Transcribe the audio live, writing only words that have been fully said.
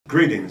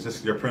Greetings, this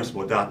is your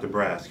principal, Dr.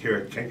 Brass, here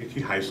at Kankakee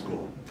High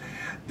School.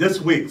 This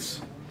week's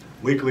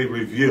weekly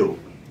review,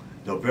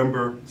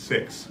 November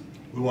 6th.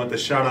 We want to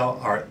shout out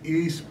our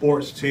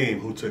esports team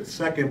who took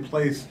second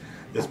place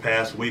this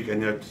past week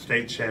in their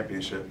state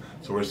championship.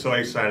 So we're so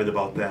excited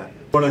about that.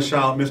 I want to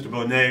shout out Mr.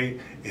 Bonet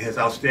and his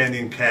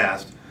outstanding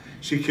cast.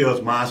 She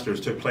Kills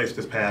Monsters took place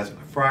this past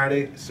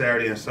Friday,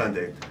 Saturday, and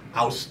Sunday.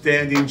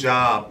 Outstanding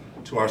job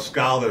to our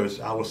scholars.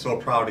 I was so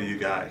proud of you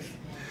guys.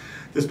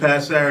 This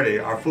past Saturday,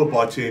 our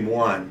football team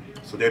won.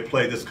 So they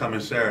play this coming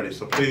Saturday.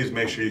 So please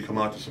make sure you come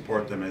out to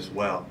support them as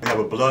well. We have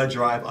a blood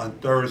drive on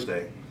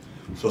Thursday.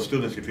 So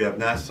students, if you have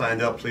not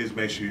signed up, please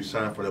make sure you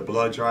sign up for the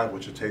blood drive,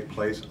 which will take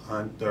place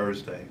on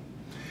Thursday.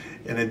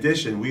 In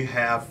addition, we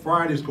have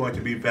Friday is going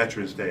to be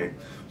Veterans Day.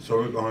 So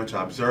we're going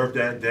to observe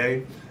that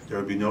day. There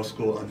will be no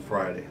school on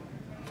Friday.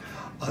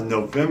 On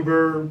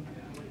November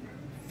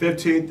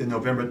 15th and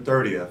November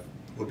 30th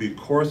will be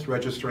course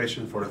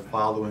registration for the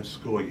following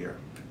school year.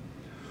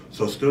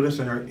 So students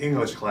in our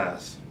English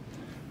class,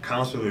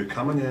 counselors will be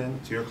coming in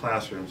to your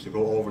classrooms to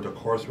go over the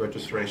course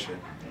registration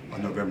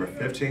on November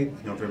 15th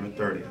and November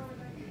 30th.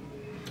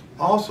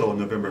 Also,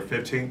 November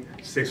 15th,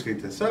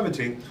 16th, and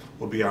 17th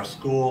will be our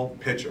school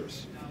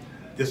pictures.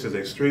 This is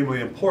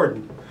extremely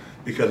important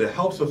because it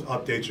helps us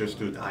update your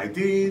student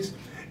IDs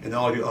and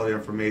all the other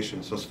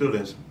information. So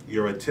students,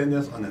 your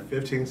attendance on the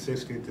 15th,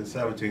 16th, and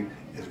 17th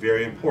is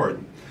very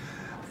important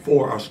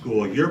for our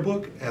school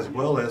yearbook as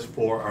well as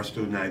for our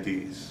student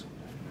IDs.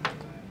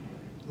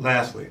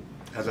 Lastly,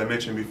 as I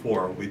mentioned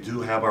before, we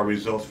do have our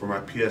results from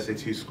our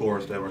PSAT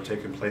scores that were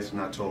taking place in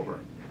October.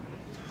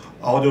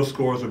 All those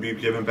scores will be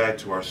given back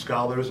to our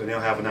scholars and they'll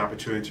have an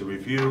opportunity to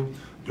review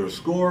their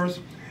scores.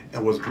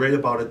 And what's great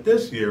about it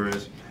this year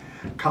is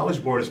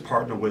College Board is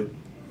partnered with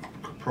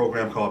a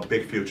program called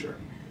Big Future.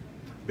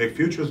 Big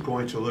Future is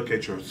going to look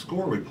at your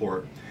score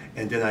report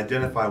and then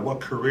identify what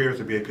careers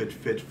would be a good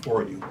fit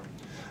for you.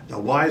 Now,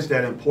 why is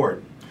that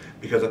important?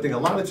 Because I think a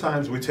lot of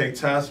times we take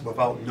tests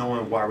without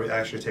knowing why we're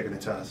actually taking the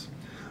test.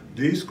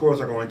 These scores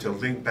are going to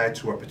link back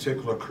to a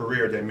particular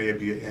career that may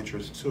be of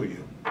interest to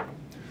you.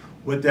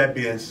 With that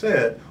being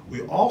said,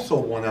 we also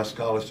want our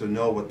scholars to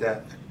know what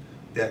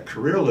that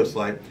career looks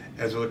like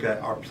as we look at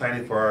our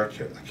planning for our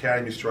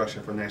academy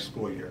structure for next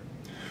school year.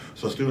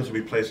 So students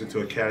will be placed into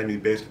academy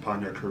based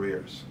upon their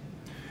careers.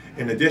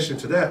 In addition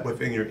to that,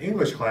 within your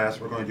English class,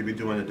 we're going to be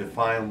doing a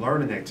defined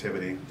learning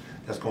activity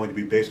that's going to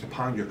be based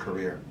upon your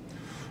career.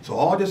 So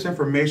all this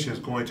information is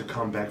going to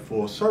come back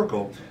full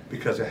circle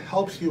because it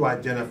helps you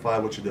identify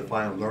what your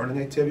defined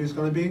learning activity is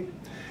going to be.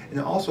 And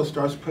it also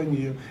starts putting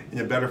you in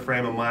a better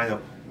frame of mind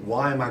of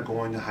why am I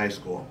going to high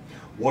school?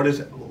 What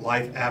is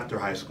life after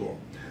high school?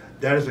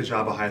 That is the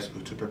job of high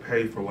school, to prepare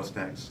you for what's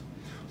next.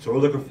 So we're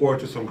looking forward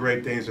to some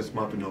great things this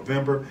month of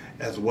November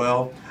as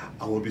well.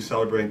 We'll be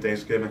celebrating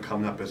Thanksgiving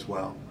coming up as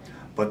well.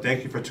 But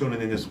thank you for tuning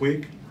in this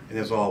week. And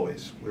as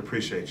always, we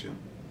appreciate you.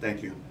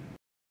 Thank you.